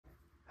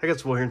Hey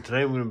guys, Will here, and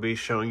today I'm going to be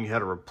showing you how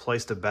to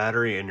replace the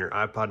battery in your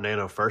iPod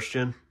Nano 1st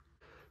Gen.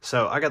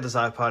 So I got this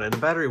iPod and the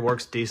battery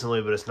works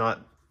decently, but it's not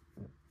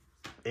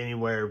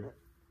anywhere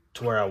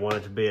to where I want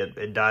it to be.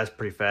 It dies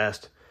pretty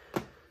fast.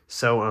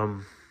 So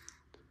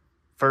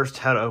first,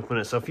 how to open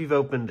it. So if you've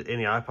opened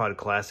any iPod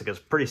Classic, it's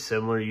pretty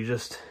similar. You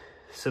just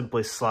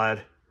simply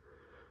slide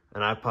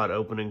an iPod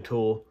opening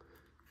tool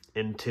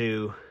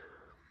into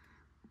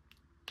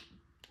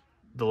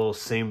the little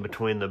seam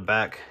between the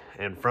back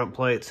and front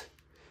plates.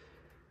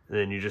 And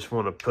then you just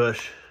want to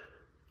push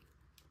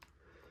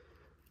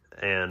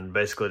and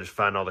basically just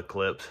find all the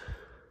clips.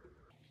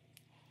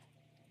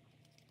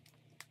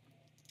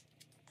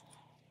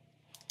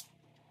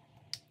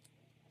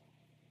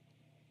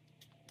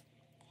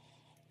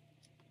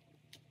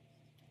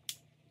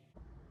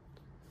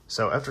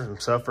 So after some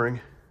suffering,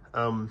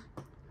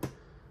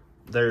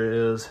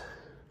 there is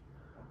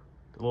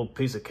a little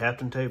piece of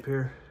Captain tape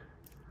here,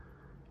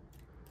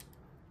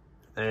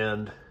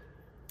 and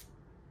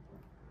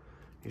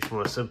you just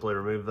want to simply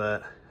remove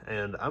that.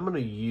 And I'm going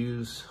to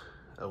use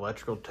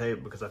electrical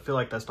tape because I feel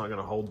like that's not going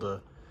to hold the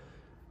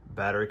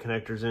battery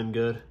connectors in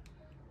good.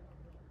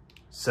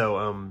 So,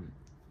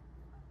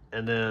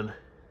 and then,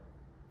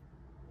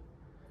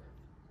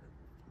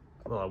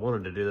 well, I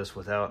wanted to do this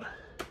without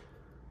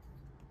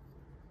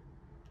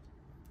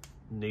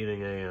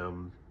needing a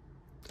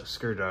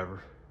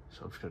screwdriver.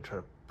 So I'm just going to try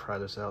to pry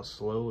this out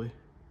slowly.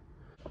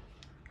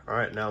 All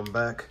right, now I'm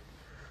back.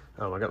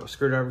 I got my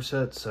screwdriver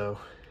set, so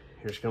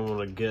you're just going to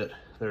want to get,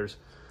 there's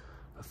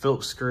a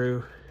Phillips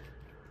screw.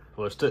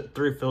 Well, there's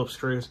 3 Phillips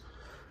screws.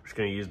 I'm just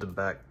going to use the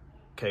back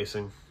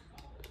casing.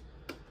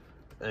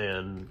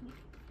 And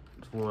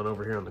there's one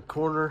over here on the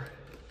corner.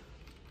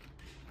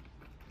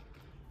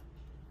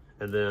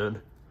 And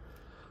then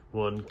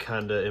one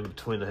kind of in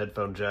between the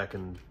headphone jack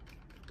and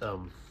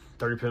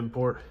 30-pin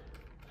port.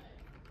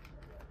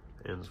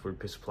 And this weird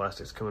piece of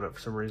plastic's coming up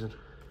for some reason.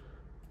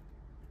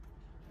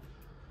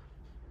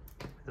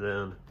 And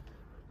then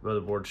the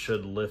motherboard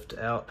should lift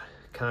out,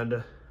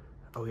 kinda.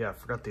 Oh yeah, I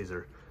forgot these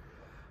are,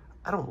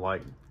 I don't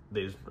like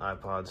these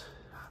iPods.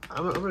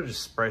 I'm gonna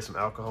just spray some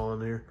alcohol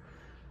in here.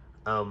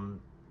 And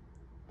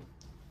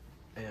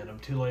I'm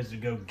too lazy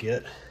to go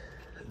get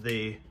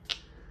the,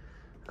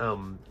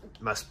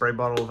 my spray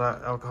bottle of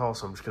alcohol,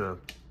 so I'm just gonna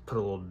put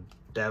a little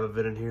dab of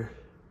it in here.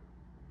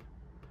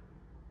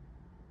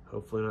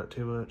 Hopefully not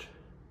too much.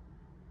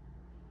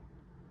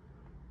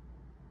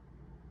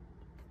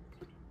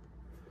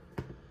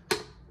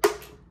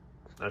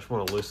 I just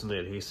want to loosen the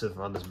adhesive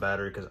on this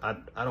battery because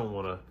I don't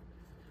want to.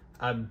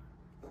 I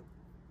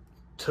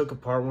took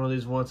apart one of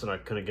these once and I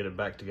couldn't get it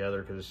back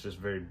together because it's just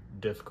very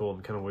difficult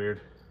and kind of weird.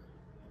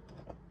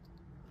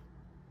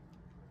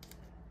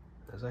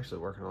 It's actually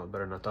working a lot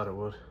better than I thought it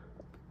would.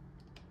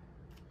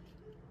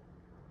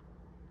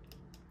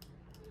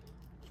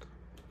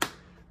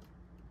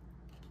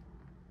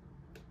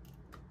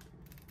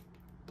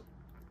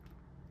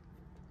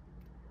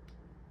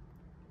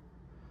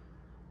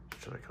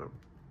 Just trying to kind of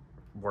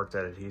work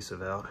that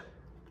adhesive out.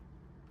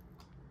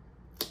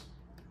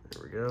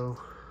 There we go.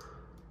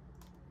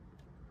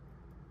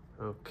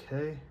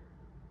 Okay.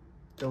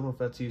 Don't know if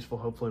that's useful,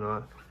 hopefully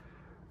not.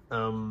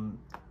 And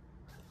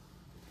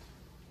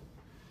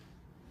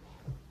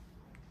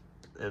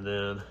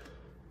then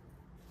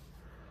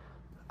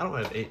I don't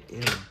have any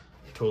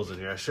tools in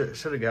here. I should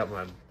have got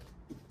my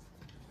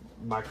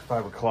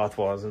microfiber cloth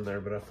while I was in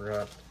there, but I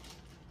forgot.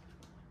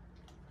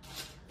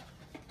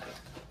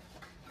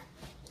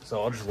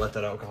 So I'll just let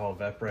that alcohol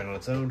evaporate on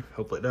its own.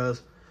 Hopefully it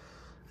does.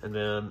 And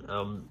then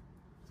I'm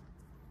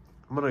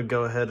gonna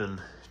go ahead and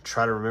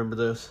try to remember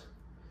this.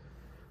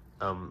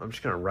 I'm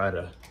just gonna write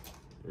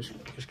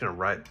just gonna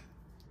write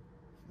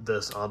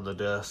this on the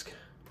desk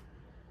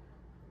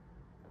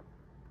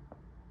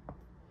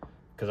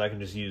because I can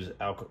just use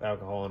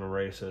alcohol and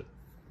erase it.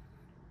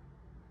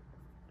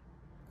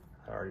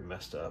 I already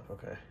messed up.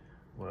 Okay,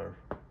 whatever.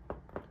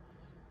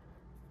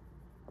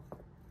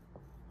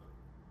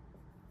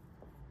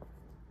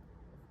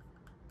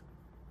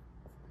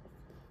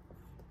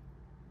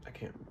 I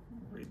can't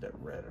read that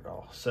red at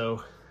all.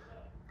 So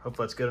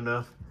hopefully that's good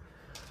enough.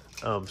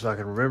 So I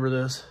can remember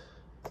this.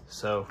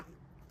 So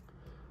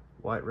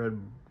white, red,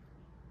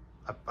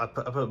 I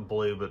put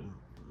blue, but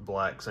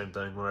black, same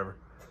thing, whatever.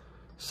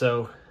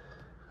 So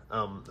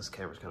this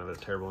camera's kind of at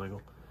a terrible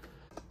angle.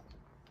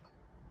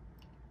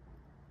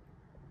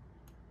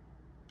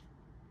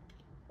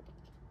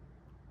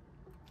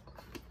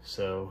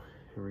 So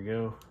here we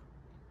go.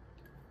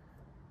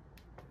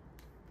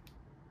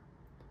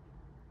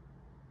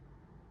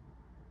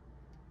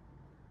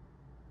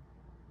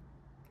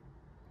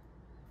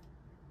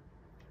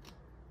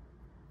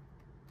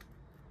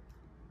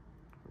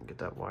 Get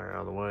that wire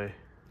out of the way.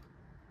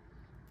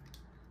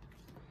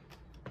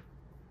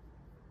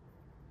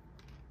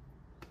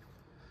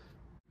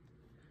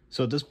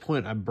 So at this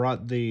point, I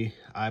brought the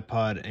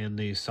iPod and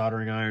the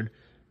soldering iron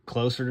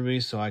closer to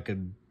me so I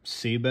could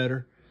see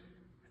better.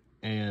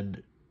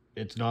 And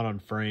it's not on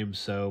frame,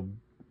 so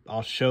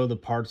I'll show the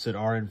parts that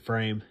are in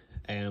frame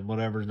and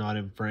whatever's not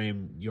in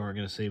frame, you aren't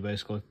gonna see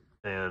basically.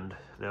 And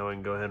now we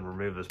can go ahead and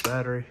remove this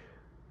battery.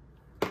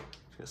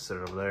 Just gonna sit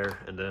it over there,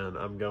 and then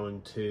I'm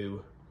going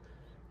to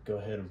go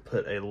ahead and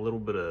put a little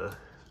bit of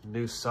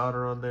new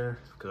solder on there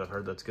because I've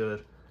heard that's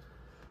good.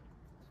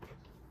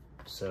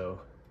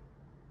 So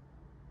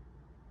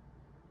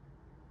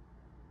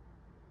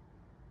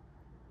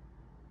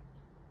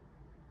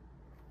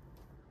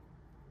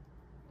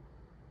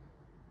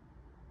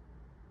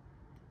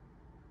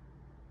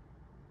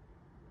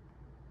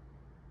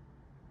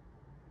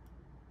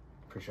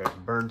pretty sure I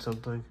just burned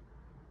something.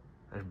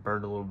 I just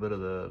burned a little bit of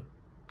the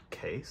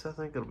case. I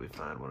think it'll be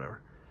fine,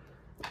 whatever.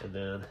 And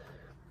then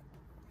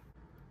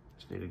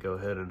just need to go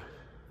ahead and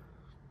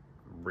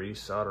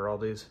re-solder all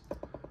these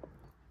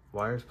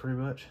wires pretty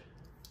much.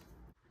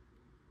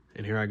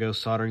 And here I go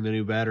soldering the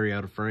new battery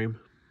out of frame.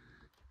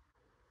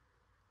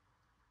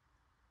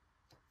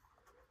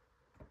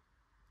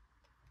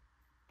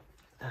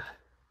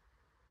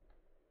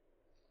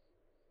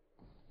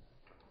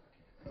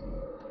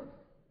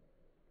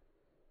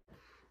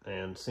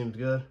 And seems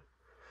good.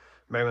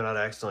 Maybe not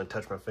accidentally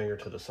touch my finger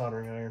to the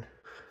soldering iron.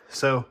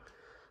 So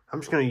I'm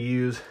just gonna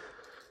use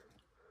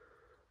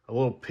a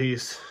little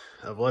piece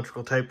of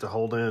electrical tape to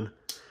hold in,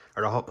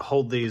 or to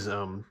hold these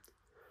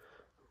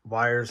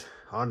wires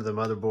onto the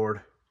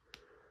motherboard,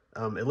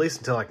 at least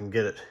until I can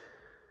get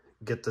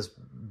this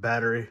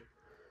battery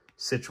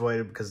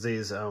situated, because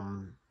these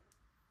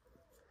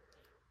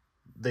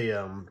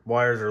the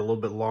wires are a little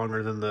bit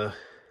longer than the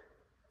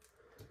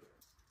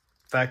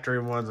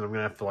factory ones, and I'm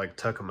gonna have to like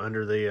tuck them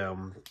under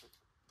the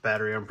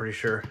battery, I'm pretty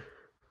sure.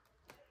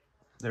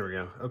 There we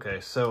go.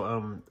 Okay, so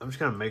I'm just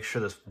gonna make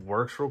sure this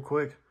works real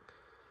quick.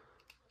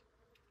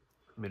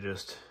 Let me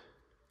just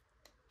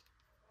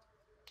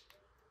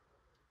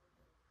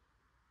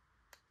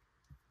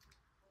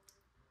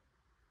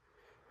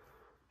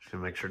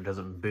gonna make sure it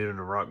doesn't boot in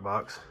a rock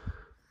box.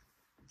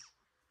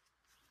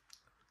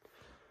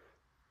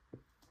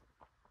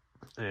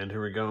 And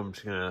here we go. I'm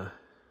just gonna,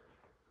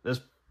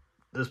 this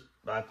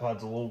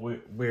iPod's a little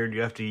weird.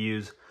 You have to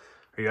use,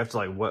 or you have to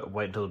like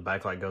wait until the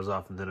backlight goes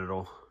off, and then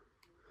it'll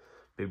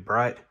be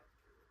bright.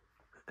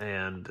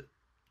 And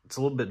it's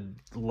a little bit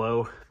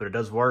low, but it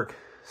does work.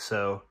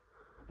 So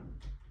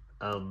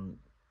I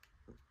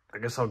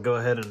guess I'll go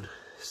ahead and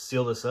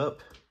seal this up.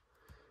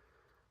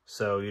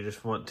 So you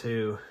just want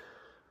to,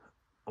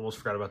 almost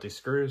forgot about these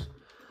screws.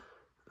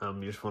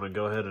 You just want to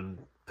go ahead and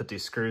put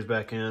these screws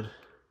back in.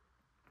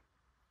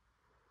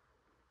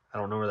 I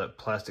don't know where that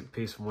plastic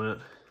piece went.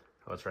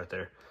 Oh, it's right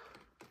there.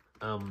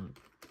 I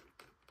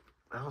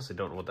honestly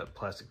don't know what that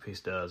plastic piece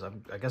does.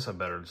 I guess I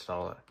better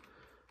install it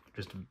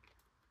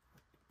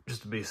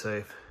just to be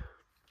safe.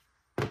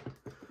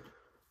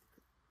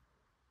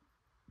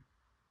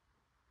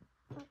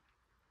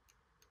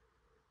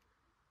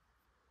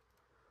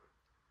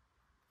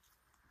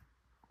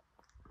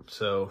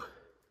 So,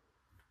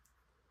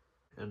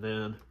 and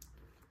then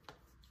I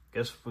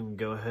guess we can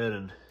go ahead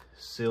and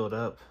seal it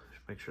up.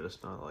 Just make sure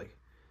it's not like,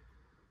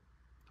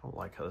 I don't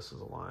like how this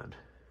is aligned.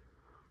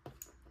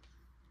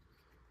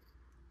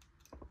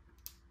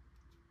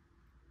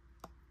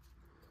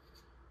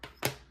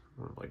 I'm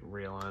gonna like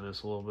realign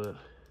this a little bit.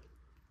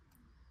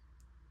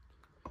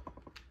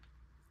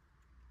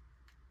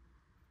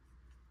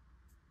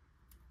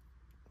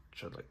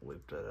 Should like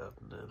loop that up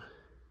and then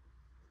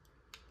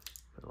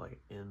put it like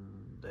in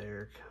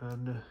there,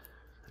 kinda.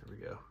 There we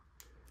go.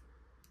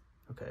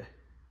 Okay.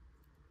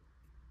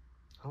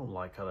 I don't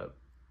like how that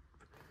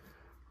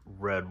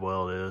red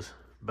weld is,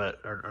 but,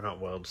 or not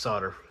weld,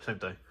 solder, same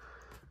thing.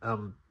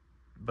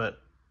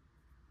 But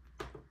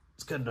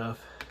it's good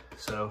enough,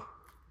 so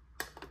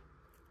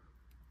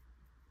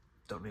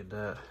don't need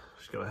that.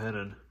 Just go ahead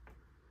and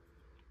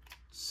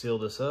seal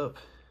this up.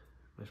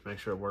 Let's make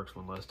sure it works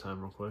one last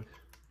time real quick.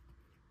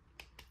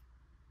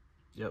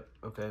 Yep,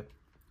 okay.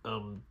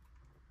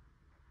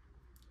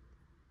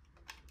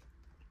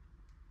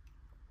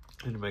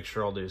 Need to make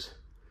sure all these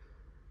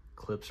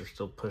clips are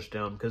still pushed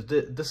down, because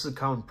this is a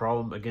common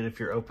problem. Again, if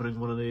you're opening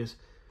one of these,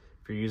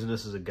 if you're using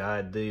this as a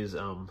guide, these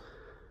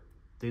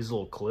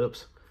little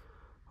clips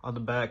on the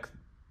back,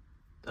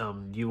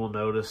 you will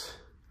notice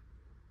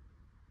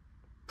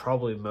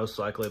probably most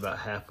likely about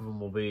half of them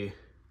will be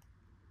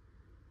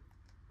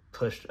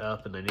pushed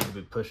up and they need to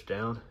be pushed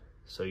down.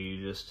 So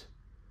you just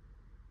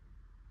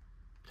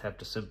have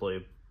to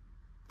simply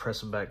press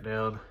them back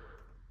down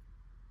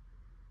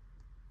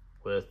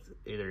with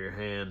either your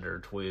hand or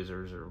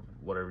tweezers or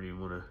whatever you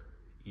want to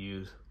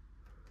use.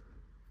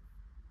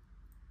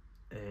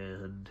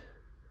 And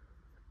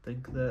I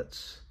think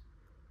that's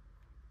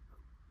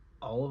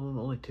all of them,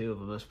 only 2 of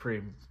them. That's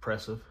pretty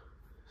impressive.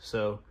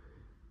 So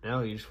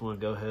now you just want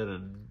to go ahead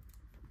and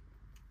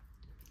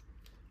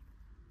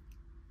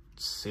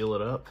seal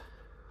it up.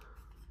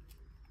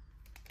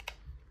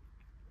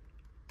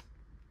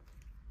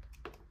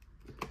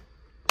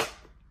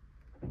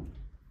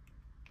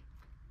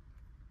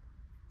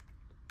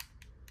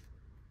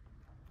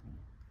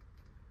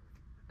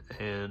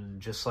 And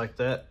just like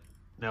that,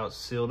 now it's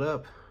sealed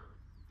up.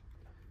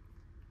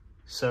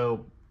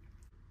 So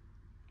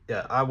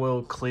yeah, I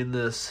will clean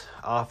this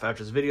off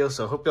after this video.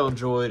 So I hope y'all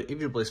enjoyed. If you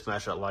do, please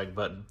smash that like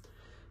button.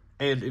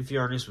 And if you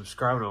are new,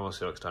 subscribe, and I will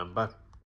see you next time. Bye.